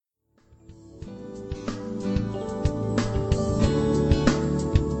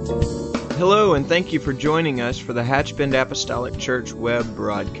Hello, and thank you for joining us for the Hatchbend Apostolic Church web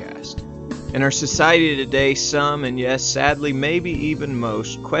broadcast. In our society today, some, and yes, sadly, maybe even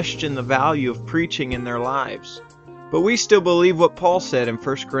most, question the value of preaching in their lives. But we still believe what Paul said in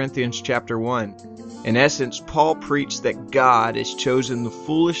 1 Corinthians chapter 1. In essence, Paul preached that God has chosen the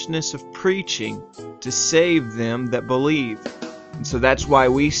foolishness of preaching to save them that believe. And so that's why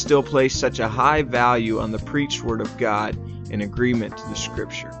we still place such a high value on the preached word of God in agreement to the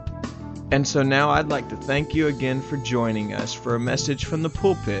Scripture. And so now I'd like to thank you again for joining us for a message from the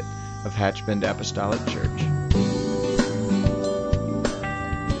pulpit of Hatchbend Apostolic Church.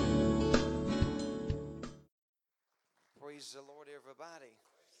 Praise the Lord, everybody.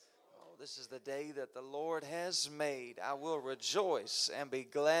 Oh, this is the day that the Lord has made. I will rejoice and be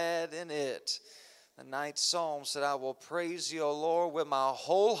glad in it. The ninth psalm said, I will praise you, O Lord, with my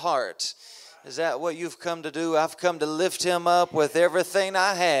whole heart. Is that what you've come to do? I've come to lift him up with everything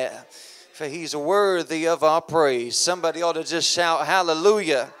I have. For he's worthy of our praise. Somebody ought to just shout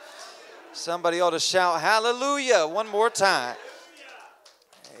hallelujah. Somebody ought to shout hallelujah one more time.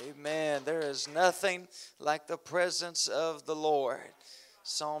 Amen. There is nothing like the presence of the Lord.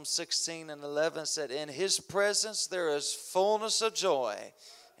 Psalm 16:11 said, in his presence there is fullness of joy,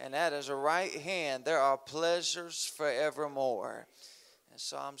 and at his right hand there are pleasures forevermore. And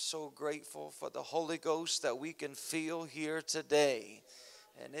so I'm so grateful for the Holy Ghost that we can feel here today.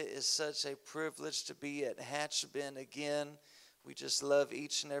 And it is such a privilege to be at Hatchbend again. We just love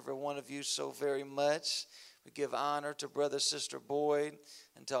each and every one of you so very much. We give honor to Brother Sister Boyd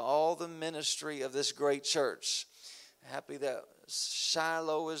and to all the ministry of this great church. Happy that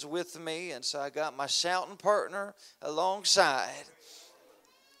Shiloh is with me, and so I got my shouting partner alongside.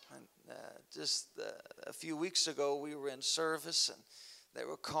 And just a few weeks ago, we were in service, and they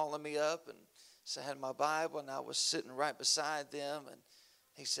were calling me up, and so I had my Bible, and I was sitting right beside them, and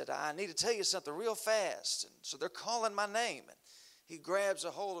he said, I need to tell you something real fast. And so they're calling my name. And he grabs a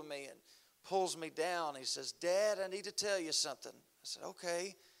hold of me and pulls me down. He says, Dad, I need to tell you something. I said,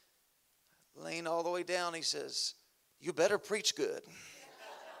 okay. I lean all the way down. He says, you better preach good.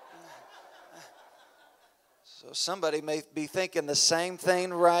 So somebody may be thinking the same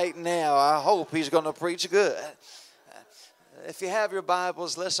thing right now. I hope he's going to preach good. If you have your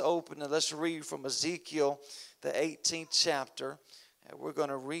Bibles, let's open and let's read from Ezekiel, the 18th chapter. We're going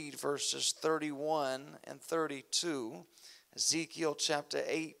to read verses 31 and 32. Ezekiel chapter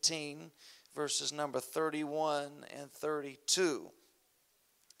 18, verses number 31 and 32.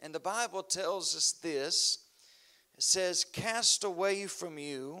 And the Bible tells us this. It says, cast away from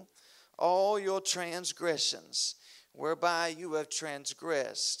you all your transgressions, whereby you have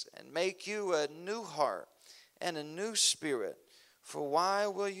transgressed, and make you a new heart and a new spirit. For why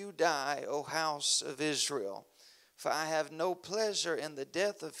will you die, O house of Israel? For I have no pleasure in the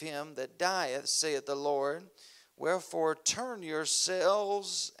death of him that dieth, saith the Lord. Wherefore turn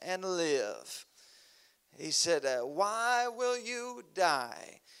yourselves and live. He said, why will you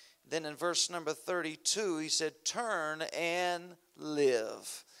die? Then in verse number 32, he said, turn and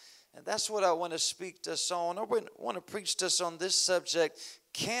live. And that's what I want to speak to us on. I want to preach to us on this subject.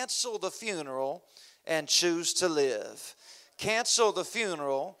 Cancel the funeral and choose to live. Cancel the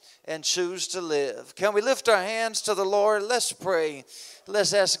funeral and choose to live. Can we lift our hands to the Lord? Let's pray.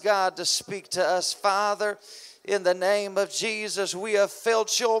 Let's ask God to speak to us. Father, in the name of Jesus, we have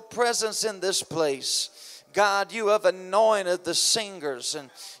felt your presence in this place. God, you have anointed the singers and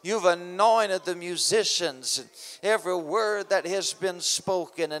you've anointed the musicians and every word that has been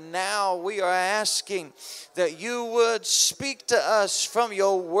spoken. And now we are asking that you would speak to us from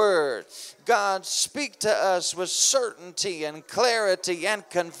your word. God, speak to us with certainty and clarity and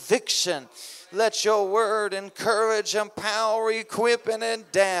conviction. Let your word encourage, empower, equip, and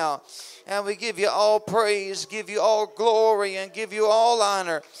endow. And we give you all praise, give you all glory, and give you all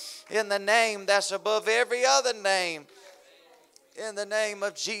honor. In the name that's above every other name. In the name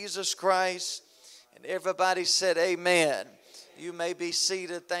of Jesus Christ. And everybody said amen. You may be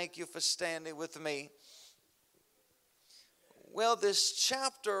seated. Thank you for standing with me. Well, this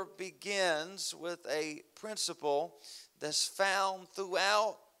chapter begins with a principle that's found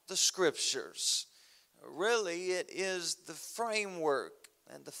throughout the Scriptures. Really, it is the framework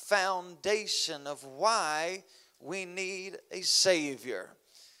and the foundation of why we need a Savior.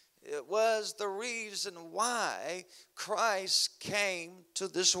 It was the reason why Christ came to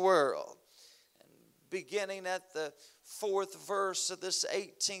this world. And beginning at the 4th verse of this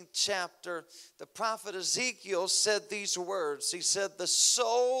 18th chapter, the prophet Ezekiel said these words. He said, the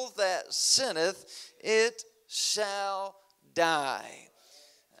soul that sinneth, it shall die.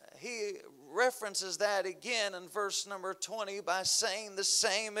 He references that again in verse number 20 by saying the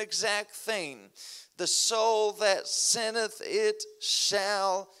same exact thing. The soul that sinneth, it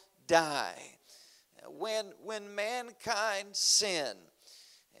shall die. When mankind sinned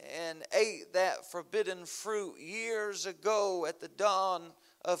and ate that forbidden fruit years ago at the dawn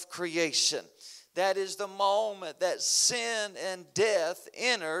of creation, that is the moment that sin and death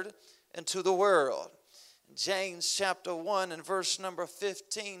entered into the world. James chapter 1 and verse number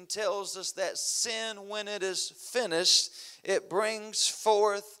 15 tells us that sin, when it is finished, it brings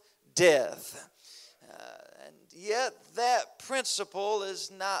forth death. And yet that principle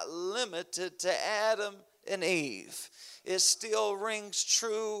is not limited to Adam and Eve. It still rings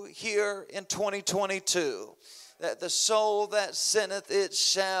true here in 2022, that the soul that sinneth, it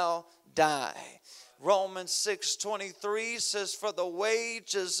shall die. Romans 6:23 says, for the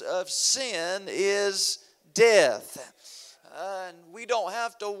wages of sin is death. And we don't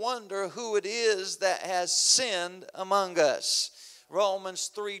have to wonder who it is that has sinned among us.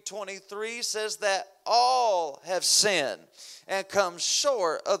 Romans 3:23 says that all have sinned and come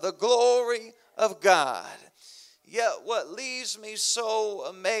short of the glory of God. Yet what leaves me so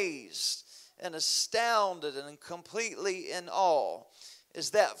amazed and astounded and completely in awe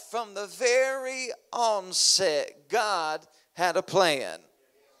is that from the very onset, God had a plan.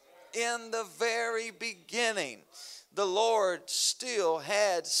 In the very beginning, the Lord still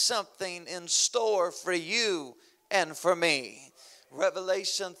had something in store for you and for me.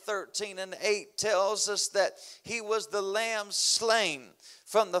 Revelation 13:8 tells us that he was the lamb slain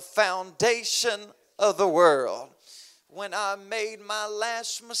from the foundation of the world. When I made my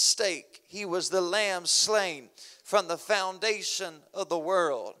last mistake, he was the lamb slain from the foundation of the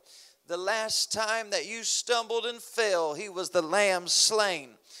world. The last time that you stumbled and fell, he was the lamb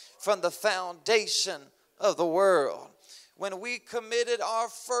slain from the foundation of the world. When we committed our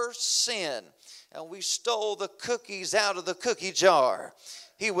first sin and we stole the cookies out of the cookie jar,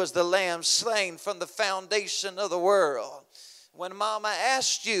 he was the lamb slain from the foundation of the world. When mama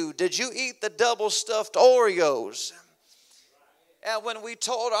asked you, did you eat the double stuffed Oreos? And when we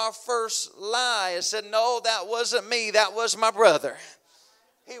told our first lie, I said, no, that wasn't me, that was my brother.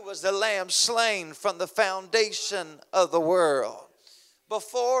 He was the lamb slain from the foundation of the world.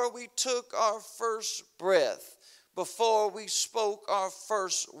 Before we took our first breath, before we spoke our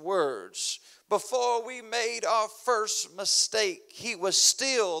first words, before we made our first mistake, he was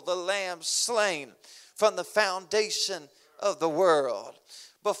still the lamb slain from the foundation of the world.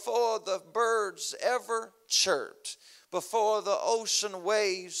 Before the birds ever chirped, before the ocean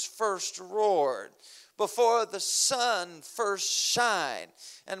waves first roared, before the sun first shined,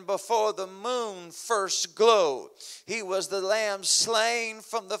 and before the moon first glowed, he was the lamb slain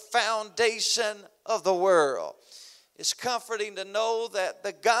from the foundation of the world. It's comforting to know that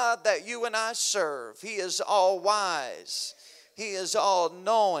the God that you and I serve, he is all wise, he is all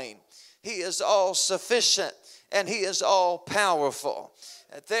knowing, he is all sufficient, and he is all powerful.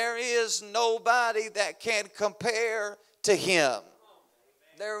 There is nobody that can compare to him.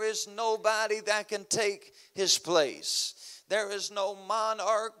 There is nobody that can take his place. There is no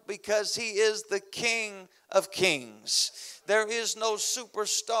monarch because he is the King of Kings. There is no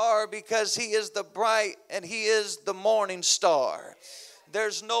superstar because he is the bright and he is the morning star.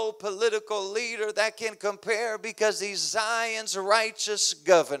 There's no political leader that can compare because he's Zion's righteous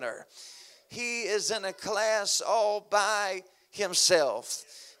governor. He is in a class all by himself.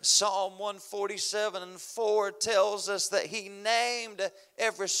 Psalm 147:4 tells us that he named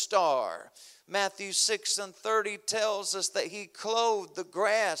every star. Matthew 6:30 tells us that he clothed the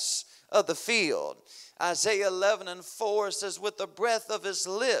grass of the field. Isaiah 11:4 says, with the breath of his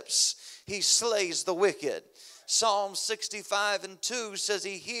lips he slays the wicked. Psalm 65:2 says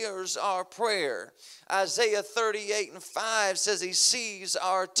he hears our prayer. Isaiah 38:5 says he sees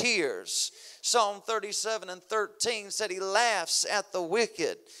our tears. Psalm 37:13 said he laughs at the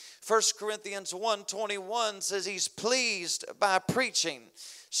wicked. 1 Corinthians 1:21 says he's pleased by preaching.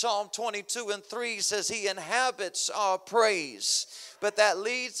 Psalm 22:3 says he inhabits our praise. But that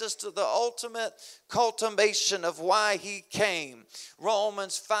leads us to the ultimate culmination of why he came.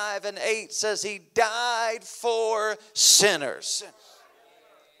 Romans 5:8 says he died for sinners.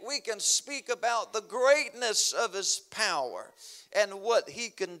 We can speak about the greatness of his power and what he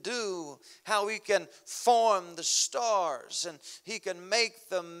can do, how he can form the stars and he can make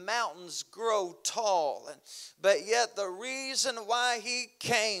the mountains grow tall. But yet the reason why he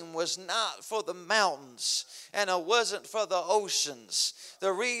came was not for the mountains and it wasn't for the oceans.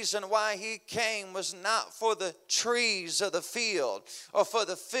 The reason why he came was not for the trees of the field or for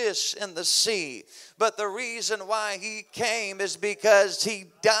the fish in the sea. But the reason why he came is because he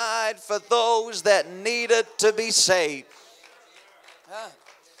died died for those that needed to be saved.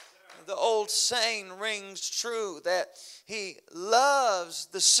 The old saying rings true that he loves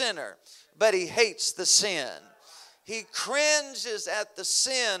the sinner, but he hates the sin. He cringes at the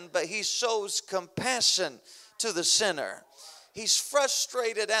sin, but he shows compassion to the sinner. He's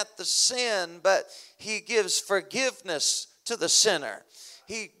frustrated at the sin, but he gives forgiveness to the sinner.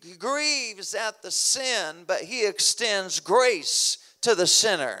 He grieves at the sin, but he extends grace to the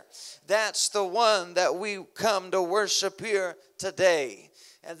sinner. That's the one that we come to worship here today.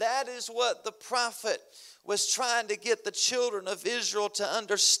 And that is what the prophet was trying to get the children of Israel to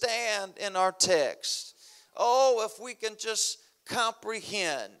understand in our text. Oh, if we can just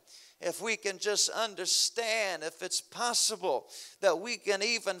comprehend, if we can just understand, if it's possible that we can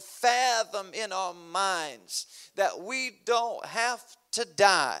even fathom in our minds that we don't have to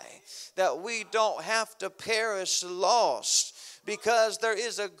die, that we don't have to perish lost, because there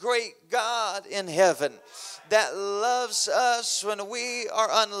is a great God in heaven that loves us when we are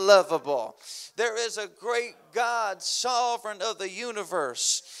unlovable. There is a great God, sovereign of the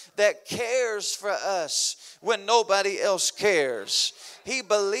universe, that cares for us when nobody else cares. He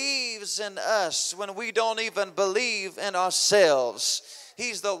believes in us when we don't even believe in ourselves.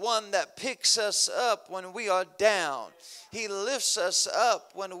 He's the one that picks us up when we are down. He lifts us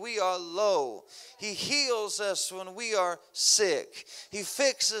up when we are low. He heals us when we are sick. He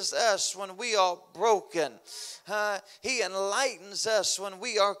fixes us when we are broken. He enlightens us when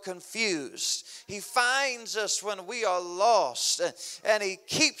we are confused. He finds us when we are lost. And he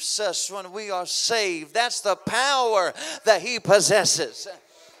keeps us when we are saved. That's the power that he possesses.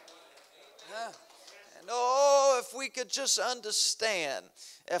 And oh, if we could just understand,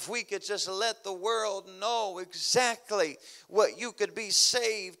 if we could just let the world know exactly what you could be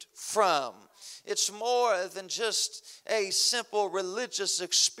saved from. It's more than just a simple religious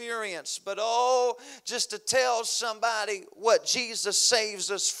experience, but oh, just to tell somebody what Jesus saves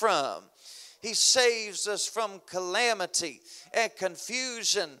us from. He saves us from calamity and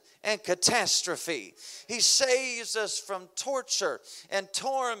confusion and catastrophe. He saves us from torture and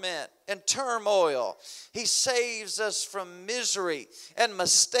torment and turmoil. He saves us from misery and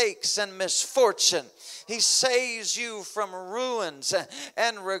mistakes and misfortune. He saves you from ruins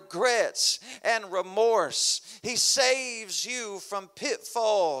and regrets and remorse. He saves you from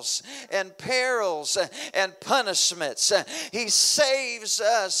pitfalls and perils and punishments. He saves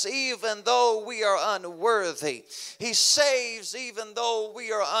us even though we are unworthy. He saves even though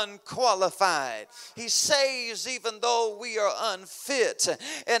we are unqualified. He saves even though we are unfit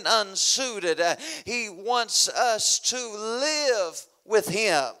and unsuited. He wants us to live with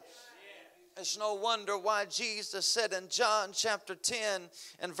him. It's no wonder why Jesus said in John chapter 10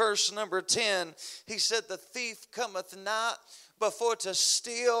 and verse number 10, he said, the thief cometh not but for to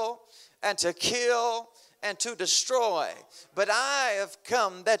steal and to kill and to destroy. But I have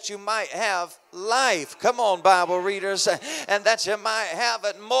come that you might have life. Come on, Bible readers. And that you might have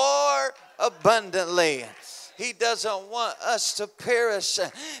it more abundantly. He doesn't want us to perish.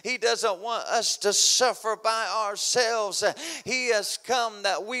 He doesn't want us to suffer by ourselves. He has come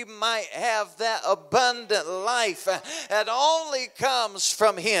that we might have that abundant life that only comes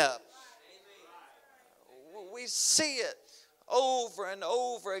from him. We see it over and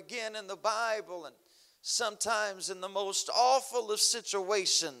over again in the Bible, and sometimes in the most awful of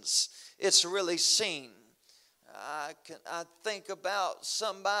situations, it's really seen. I think about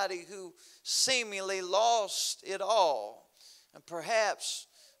somebody who seemingly lost it all. And perhaps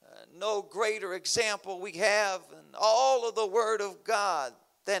no greater example we have in all of the Word of God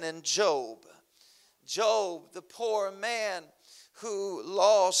than in Job. Job, the poor man who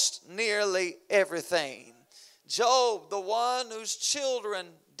lost nearly everything. Job, the one whose children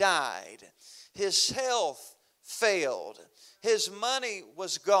died. His health failed. His money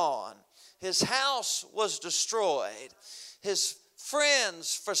was gone. His house was destroyed. His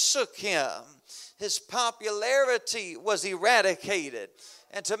friends forsook him. His popularity was eradicated.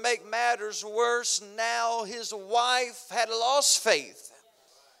 And to make matters worse, now his wife had lost faith.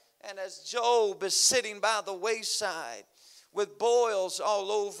 And as Job is sitting by the wayside with boils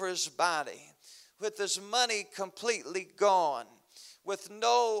all over his body, with his money completely gone, with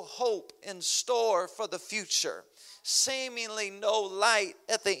no hope in store for the future, seemingly no light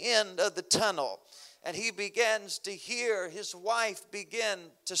at the end of the tunnel. And he begins to hear his wife begin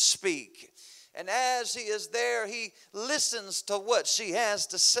to speak. And as he is there, he listens to what she has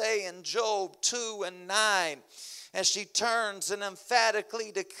to say in Job 2 and 9. And she turns and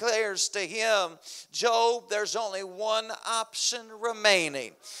emphatically declares to him, Job, there's only one option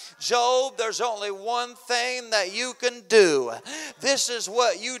remaining. Job, there's only one thing that you can do. This is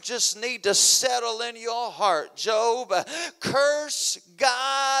what you just need to settle in your heart, Job. Curse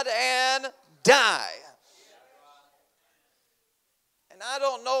God and die. And I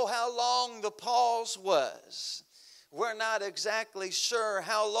don't know how long the pause was. We're not exactly sure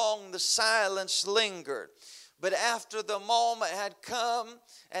how long the silence lingered. But after the moment had come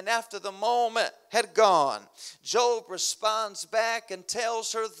and after the moment had gone, Job responds back and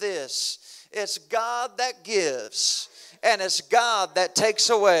tells her this: it's God that gives and it's God that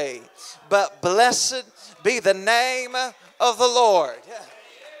takes away. But blessed be the name of the Lord.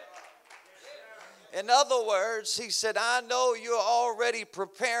 In other words, he said, I know you're already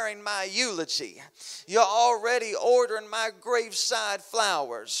preparing my eulogy. You're already ordering my graveside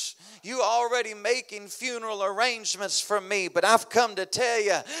flowers. You're already making funeral arrangements for me. But I've come to tell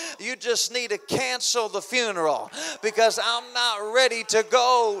you, you just need to cancel the funeral because I'm not ready to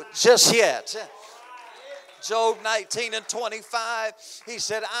go just yet. Job 19 and 25, he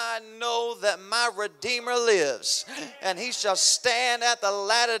said, I know that my Redeemer lives, and he shall stand at the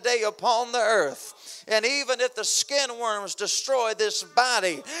latter day upon the earth. And even if the skin worms destroy this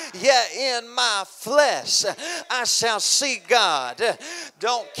body, yet in my flesh I shall see God.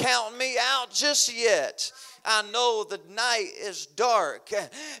 Don't count me out just yet. I know the night is dark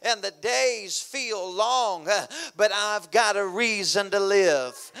and the days feel long, but I've got a reason to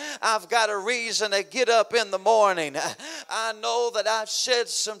live. I've got a reason to get up in the morning. I know that I've shed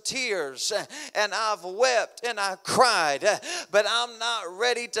some tears and I've wept and I cried, but I'm not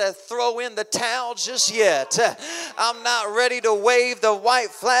ready to throw in the towel just yet. I'm not ready to wave the white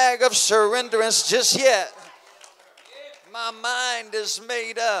flag of surrenderance just yet. My mind is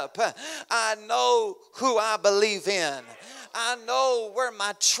made up. I know who I believe in. I know where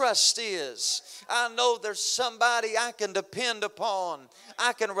my trust is. I know there's somebody I can depend upon,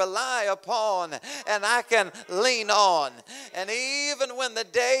 I can rely upon, and I can lean on. And even when the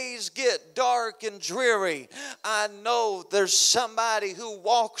days get dark and dreary, I know there's somebody who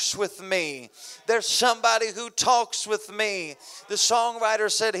walks with me. There's somebody who talks with me. The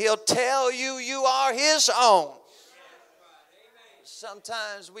songwriter said, he'll tell you you are his own.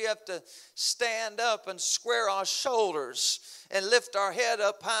 Sometimes we have to stand up and square our shoulders and lift our head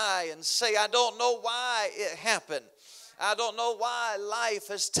up high and say, I don't know why it happened. I don't know why life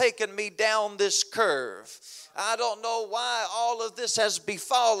has taken me down this curve. I don't know why all of this has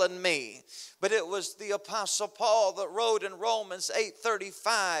befallen me. But it was the Apostle Paul that wrote in Romans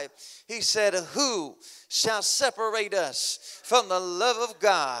 8:35. He said, who shall separate us from the love of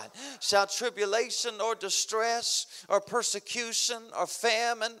God? Shall tribulation or distress or persecution or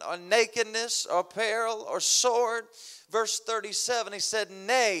famine or nakedness or peril or sword? Verse 37, he said,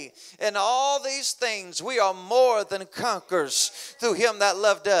 nay, in all these things we are more than conquerors through him that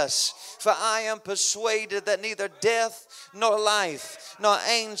loved us. For I am persuaded that neither death nor life, nor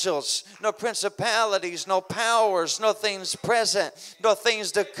angels, nor principalities, nor powers, nor things present, nor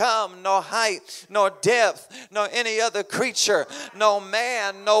things to come, nor height, nor depth, nor any other creature, no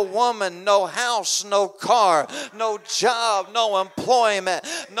man, no woman, no house, no car, no job, no employment,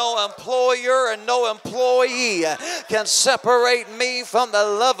 no employer, and no employee can separate me from the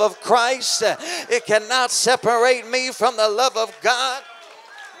love of Christ. It cannot separate me from the love of God.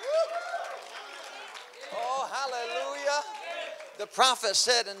 The prophet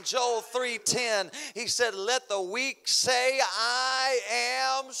said in Joel 3:10, he said, let the weak say, I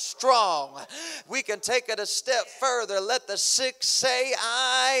am strong. We can take it a step further. Let the sick say,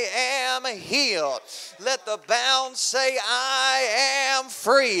 I am healed. Let the bound say, I am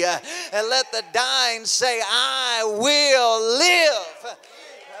free. And let the dying say, I will live.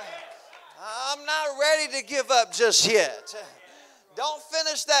 I'm not ready to give up just yet. Don't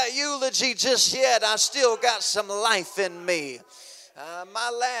finish that eulogy just yet. I still got some life in me. My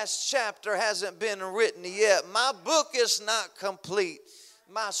last chapter hasn't been written yet. My book is not complete.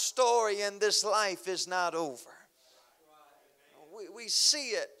 My story in this life is not over. We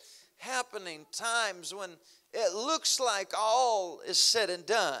see it happening times when it looks like all is said and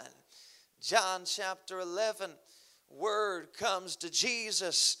done. John chapter 11, word comes to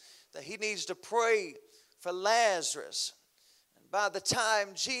Jesus that he needs to pray for Lazarus. And by the time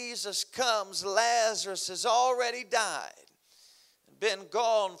Jesus comes, Lazarus has already died. Been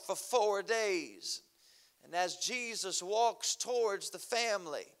gone for 4 days. And as Jesus walks towards the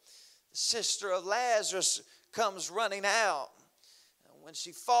family, the sister of Lazarus comes running out. And when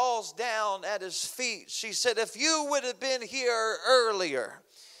she falls down at his feet, she said, if you would have been here earlier,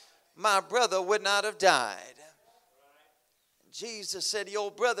 my brother would not have died. Jesus said, your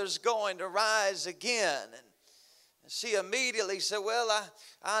brother's going to rise again. And she immediately said, well,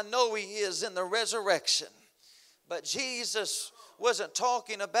 I know he is in the resurrection. But Jesus wasn't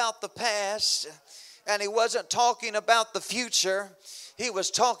talking about the past, and he wasn't talking about the future. He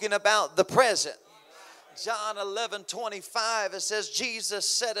was talking about the present. John 11:25, it says, Jesus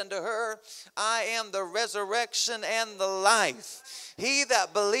said unto her, I am the resurrection and the life. He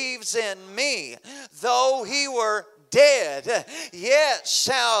that believes in me, though he were dead, yet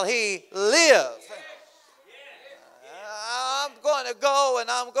shall he live. I'm going to go and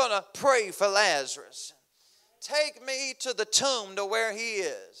I'm going to pray for Lazarus. Take me to the tomb to where he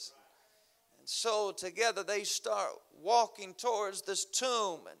is. And so together they start walking towards this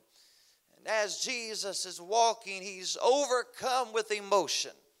tomb. And as Jesus is walking, he's overcome with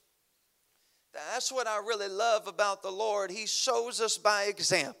emotion. That's what I really love about the Lord. He shows us by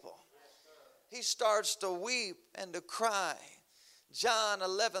example. He starts to weep and to cry. John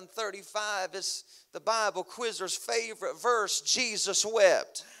 11:35 is the Bible quizzer's favorite verse. Jesus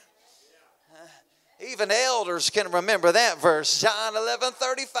wept. Even elders can remember that verse. John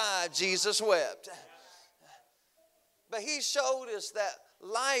 11:35, Jesus wept. But he showed us that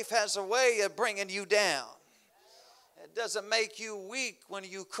life has a way of bringing you down. It doesn't make you weak when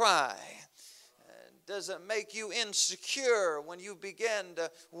you cry. It doesn't make you insecure when you begin to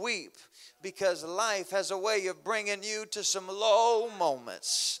weep, because life has a way of bringing you to some low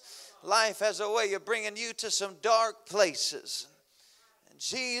moments. Life has a way of bringing you to some dark places. And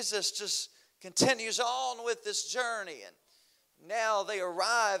Jesus just continues on with this journey. And now they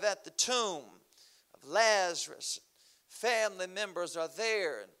arrive at the tomb of Lazarus. Family members are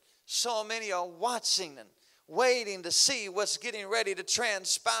there, and so many are watching and waiting to see what's getting ready to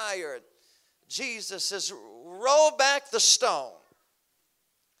transpire. Jesus says, roll back the stone.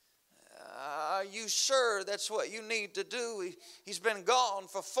 Are you sure that's what you need to do? He's been gone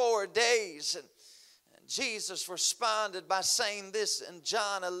for 4 days. And Jesus responded by saying this in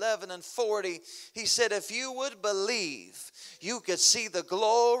John 11:40. He said, if you would believe, you could see the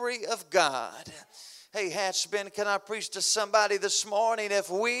glory of God. Hey, Hatchbend, can I preach to somebody this morning? If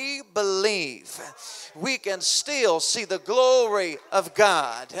we believe, we can still see the glory of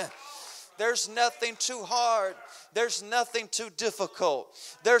God. There's nothing too hard. There's nothing too difficult.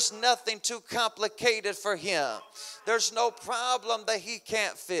 There's nothing too complicated for him. There's no problem that he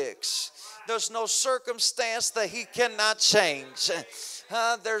can't fix. There's no circumstance that he cannot change.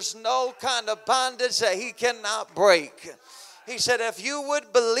 There's no kind of bondage that he cannot break. He said, if you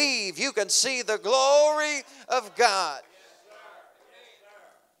would believe, you can see the glory of God.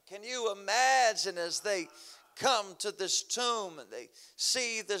 Can you imagine as they come to this tomb and they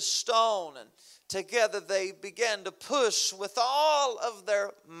see this stone, and together they begin to push with all of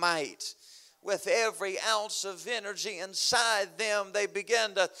their might. With every ounce of energy inside them, they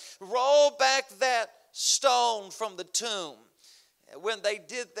begin to roll back that stone from the tomb. And when they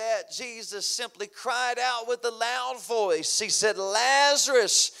did that, Jesus simply cried out with a loud voice. He said,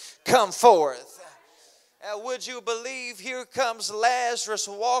 Lazarus, come forth. And would you believe, here comes Lazarus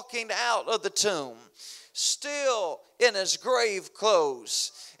walking out of the tomb, still in his grave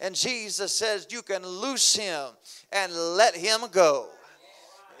clothes. And Jesus says, you can loose him and let him go.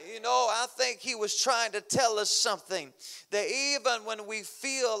 You know, I think he was trying to tell us something, that even when we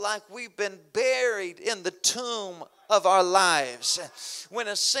feel like we've been buried in the tomb of our lives, when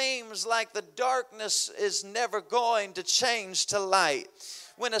it seems like the darkness is never going to change to light,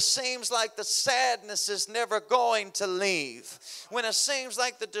 when it seems like the sadness is never going to leave, when it seems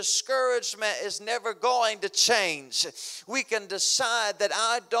like the discouragement is never going to change, we can decide that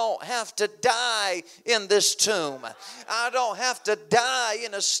I don't have to die in this tomb. I don't have to die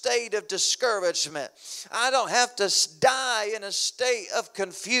in a state of discouragement. I don't have to die in a state of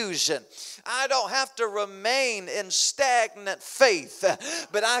confusion. I don't have to remain in stagnant faith,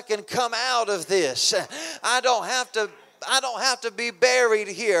 but I can come out of this. I don't have to be buried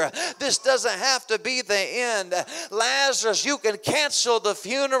here. This doesn't have to be the end. Lazarus, you can cancel the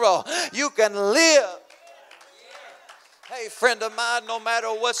funeral. You can live. Hey, friend of mine, no matter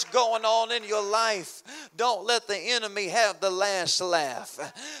what's going on in your life, don't let the enemy have the last laugh.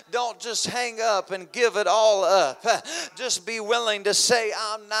 Don't just hang up and give it all up. Just be willing to say,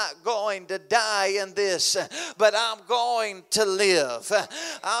 I'm not going to die in this, but I'm going to live.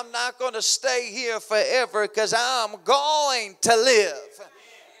 I'm not going to stay here forever, because I'm going to live.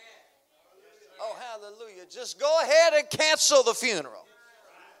 Oh, hallelujah. Just go ahead and cancel the funeral.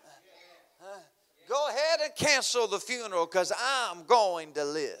 Go ahead and cancel the funeral, because I'm going to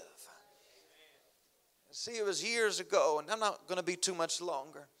live. See, it was years ago, and I'm not going to be too much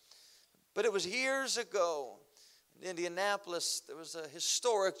longer, but it was years ago. In Indianapolis, there was a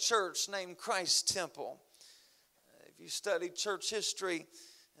historic church named Christ Temple. If you studied church history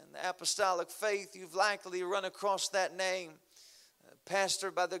and the apostolic faith, you've likely run across that name.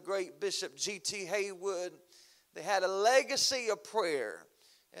 Pastored by the great Bishop G.T. Haywood, they had a legacy of prayer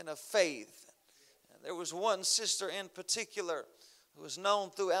and of faith. And there was one sister in particular who was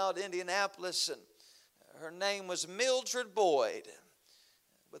known throughout Indianapolis, and her name was Mildred Boyd.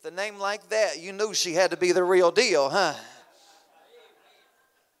 With a name like that, you knew she had to be the real deal, huh?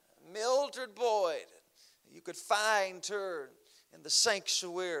 Mildred Boyd. You could find her in the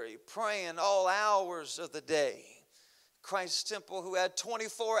sanctuary praying all hours of the day. Christ Temple, who had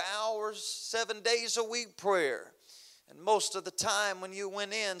 24 hours, 7 days a week prayer. And most of the time when you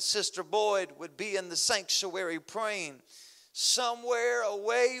went in, Sister Boyd would be in the sanctuary praying. Somewhere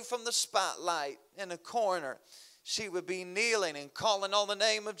away from the spotlight in a corner, she would be kneeling and calling on the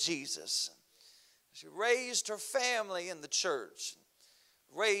name of Jesus. She raised her family in the church,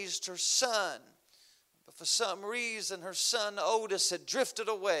 raised her son. But for some reason, her son Otis had drifted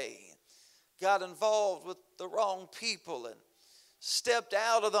away, got involved with the wrong people, and stepped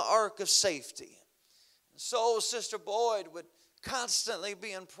out of the ark of safety. And so Sister Boyd would constantly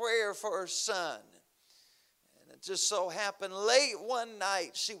be in prayer for her son. And it just so happened late one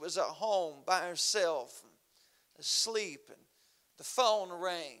night she was at home by herself, asleep, and the phone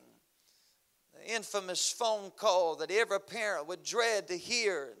rang. The infamous phone call that every parent would dread to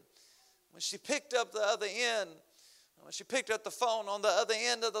hear. And when she picked up the other end, when she picked up the phone, on the other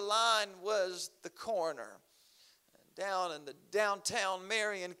end of the line was the coroner down in the downtown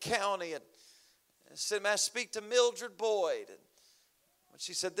Marion County, and said, "May I speak to Mildred Boyd?" And when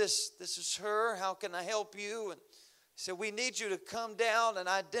she said, this is her, how can I help you? And he said, "We need you to come down and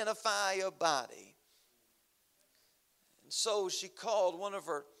identify your body." And so she called one of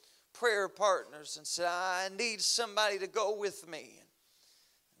her prayer partners and said, "I need somebody to go with me."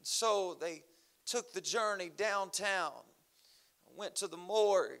 And so they took the journey downtown, went to the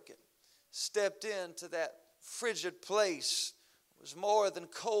morgue, and stepped into that frigid place. It was more than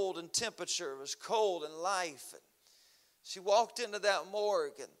cold in temperature, it was cold in life. And she walked into that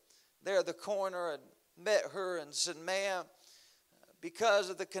morgue, and there the coroner had met her and said, "Ma'am, because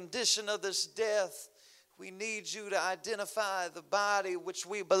of the condition of this death, we need you to identify the body which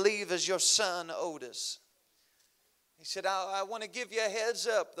we believe is your son, Otis." He said, I want to give you a heads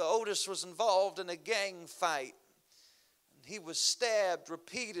up. The Otis was involved in a gang fight. He was stabbed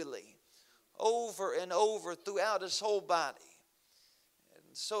repeatedly, over and over throughout his whole body.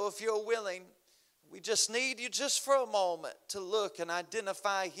 And so if you're willing, we just need you just for a moment to look and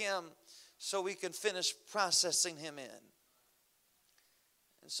identify him so we can finish processing him in.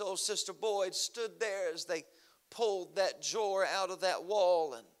 And so Sister Boyd stood there as they pulled that drawer out of that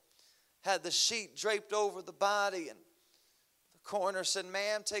wall and had the sheet draped over the body. And the coroner said,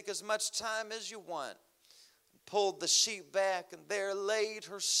 "Ma'am, take as much time as you want." And pulled the sheet back, and there laid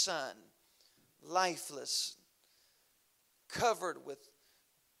her son, lifeless, covered with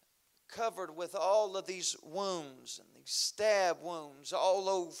all of these wounds and these stab wounds all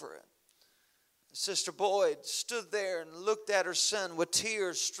over it. Sister Boyd stood there and looked at her son with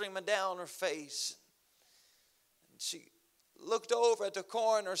tears streaming down her face. And she looked over at the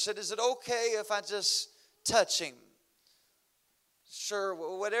coroner and said, "Is it okay if I just touch him?" "Sure,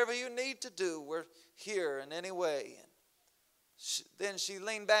 whatever you need to do, we're here in any way." And then she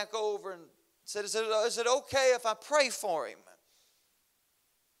leaned back over and said, is it okay if I pray for him?"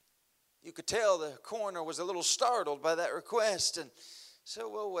 You could tell the coroner was a little startled by that request, and said,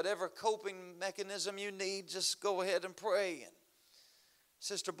 "Well, whatever coping mechanism you need, just go ahead and pray." And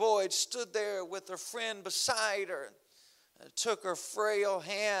Sister Boyd stood there with her friend beside her and took her frail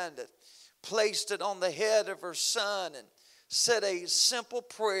hand and placed it on the head of her son and said a simple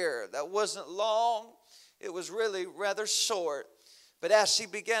prayer that wasn't long. It was really rather short. But as she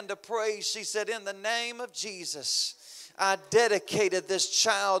began to pray, she said, "In the name of Jesus, I dedicated this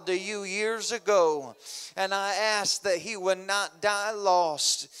child to you years ago, and I asked that he would not die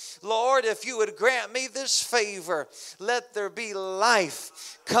lost. Lord, if you would grant me this favor, let there be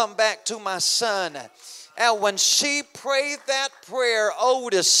life come back to my son." And when she prayed that prayer,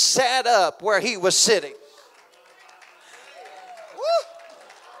 Otis sat up where he was sitting.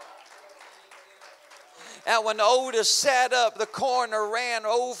 And when Otis sat up, the coroner ran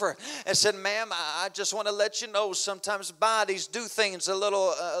over and said, "Ma'am, I just want to let you know sometimes bodies do things a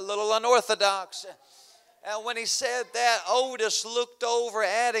little unorthodox." And when he said that, Otis looked over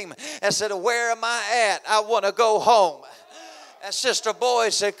at him and said, "Where am I at? I want to go home." And Sister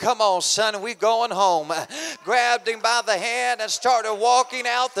Boyd said, "Come on, son, we going home." Grabbed him by the hand and started walking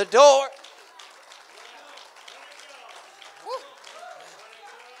out the door.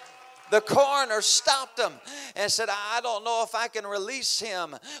 The coroner stopped him and said, I don't know if I can release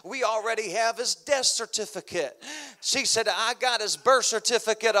him. We already have his death certificate. She said, I got his birth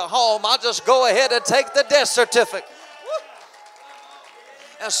certificate at home. I'll just go ahead and take the death certificate.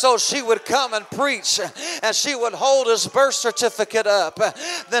 And so she would come and preach, and she would hold his birth certificate up.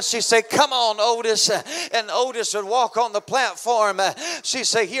 Then she said, come on, Otis. And Otis would walk on the platform. She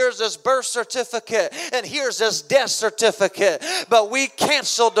said, here's his birth certificate, and here's his death certificate. But we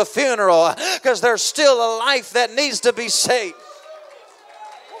canceled the funeral because there's still a life that needs to be saved.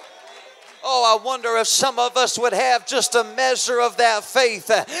 Oh, I wonder if some of us would have just a measure of that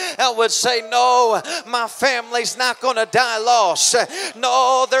faith and would say, no, my family's not going to die lost.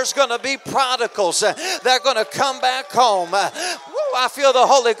 No, there's going to be prodigals. They're going to come back home. I feel the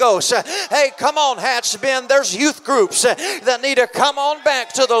Holy Ghost. Hey, come on, Hatch Bend. There's youth groups that need to come on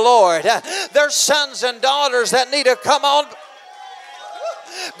back to the Lord. There's sons and daughters that need to come on.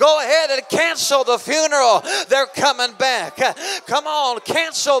 Go ahead and cancel the funeral. They're coming back. Come on,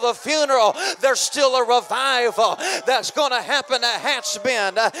 cancel the funeral. There's still a revival that's going to happen at Hatch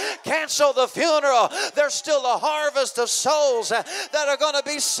Bend. Cancel the funeral. There's still a harvest of souls that are going to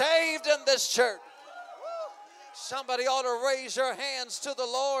be saved in this church. Somebody ought to raise your hands to the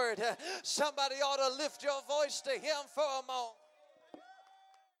Lord. Somebody ought to lift your voice to Him for a moment.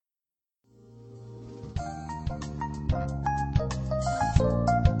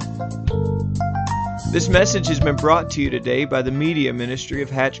 This message has been brought to you today by the media ministry of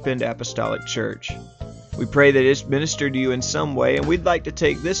Hatch Bend Apostolic Church. We pray that it's ministered to you in some way, and we'd like to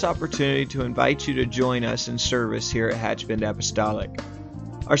take this opportunity to invite you to join us in service here at Hatch Bend Apostolic.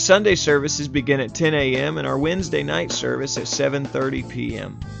 Our Sunday services begin at 10 a.m. and our Wednesday night service at 7:30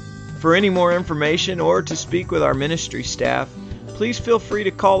 p.m. For any more information or to speak with our ministry staff, please feel free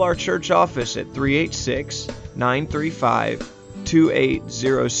to call our church office at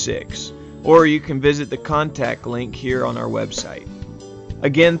 386-935-2806. Or you can visit the contact link here on our website.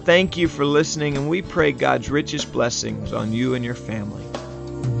 Again, thank you for listening, and we pray God's richest blessings on you and your family.